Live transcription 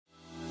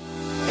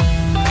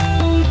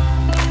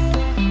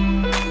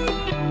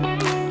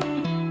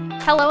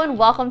Hello and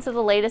welcome to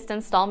the latest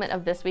installment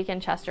of This Week in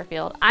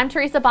Chesterfield. I'm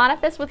Teresa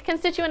Boniface with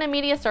Constituent and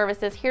Media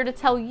Services, here to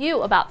tell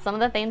you about some of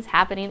the things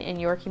happening in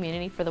your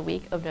community for the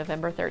week of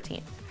November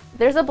 13th.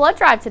 There's a blood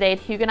drive today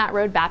at Huguenot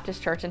Road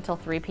Baptist Church until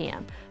 3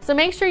 p.m. So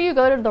make sure you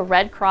go to the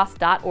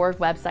redcross.org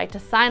website to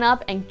sign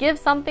up and give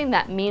something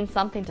that means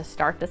something to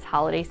start this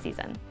holiday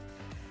season.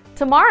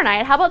 Tomorrow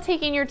night, how about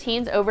taking your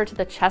teens over to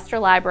the Chester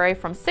Library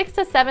from 6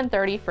 to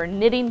 7:30 for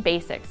Knitting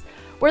Basics,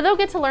 where they'll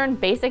get to learn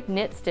basic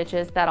knit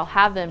stitches that'll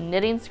have them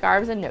knitting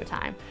scarves in no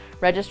time.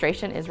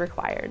 Registration is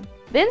required.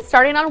 Then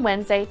starting on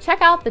Wednesday,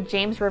 check out the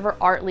James River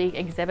Art League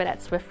exhibit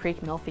at Swift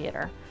Creek Mill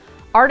Theater.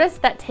 Artists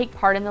that take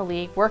part in the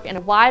league work in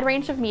a wide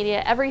range of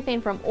media,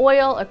 everything from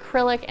oil,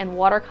 acrylic, and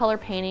watercolor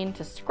painting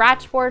to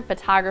scratchboard,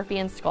 photography,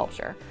 and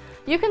sculpture.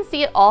 You can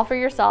see it all for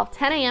yourself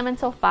 10 a.m.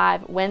 until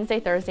 5, Wednesday,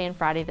 Thursday, and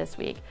Friday this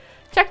week.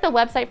 Check the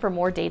website for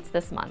more dates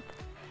this month.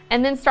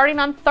 And then starting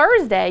on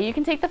Thursday, you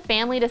can take the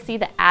family to see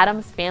the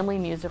Addams Family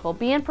Musical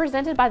being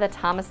presented by the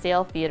Thomas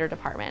Dale Theater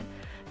Department.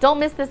 Don't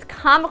miss this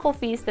comical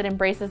feast that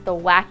embraces the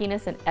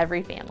wackiness in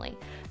every family.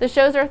 The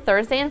shows are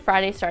Thursday and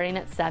Friday starting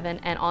at 7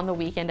 and on the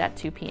weekend at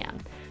 2 p.m.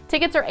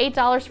 Tickets are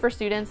 $8 for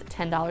students,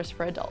 $10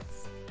 for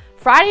adults.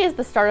 Friday is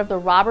the start of the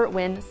Robert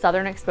Wynn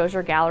Southern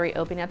Exposure Gallery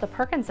opening at the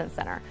Perkinson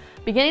Center,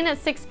 beginning at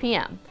 6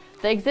 p.m.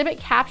 The exhibit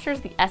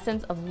captures the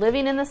essence of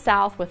living in the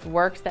South with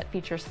works that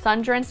feature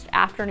sun-drenched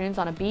afternoons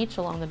on a beach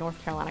along the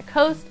North Carolina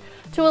coast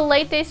to a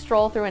late-day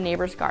stroll through a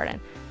neighbor's garden.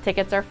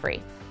 Tickets are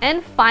free.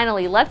 And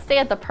finally, let's stay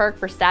at the Perk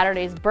for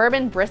Saturday's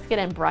Bourbon, Brisket,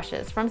 and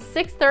Brushes from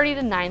 6:30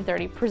 to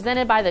 9:30,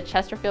 presented by the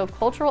Chesterfield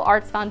Cultural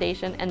Arts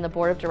Foundation and the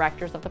Board of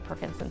Directors of the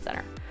Perkinson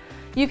Center.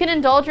 You can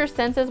indulge your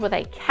senses with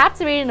a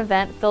captivating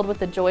event filled with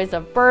the joys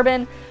of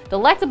bourbon,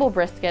 delectable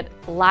brisket,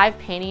 live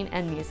painting,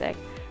 and music.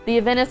 The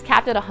event is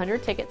capped at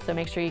 100 tickets, so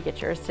make sure you get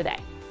yours today.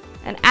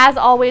 And as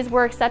always,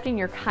 we're accepting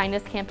your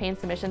kindness campaign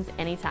submissions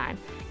anytime.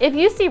 If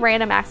you see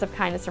random acts of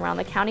kindness around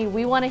the county,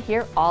 we want to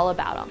hear all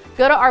about them.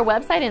 Go to our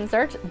website and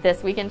search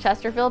This Week in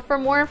Chesterfield for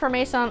more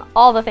information on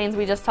all the things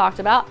we just talked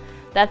about.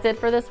 That's it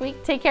for this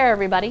week. Take care,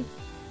 everybody.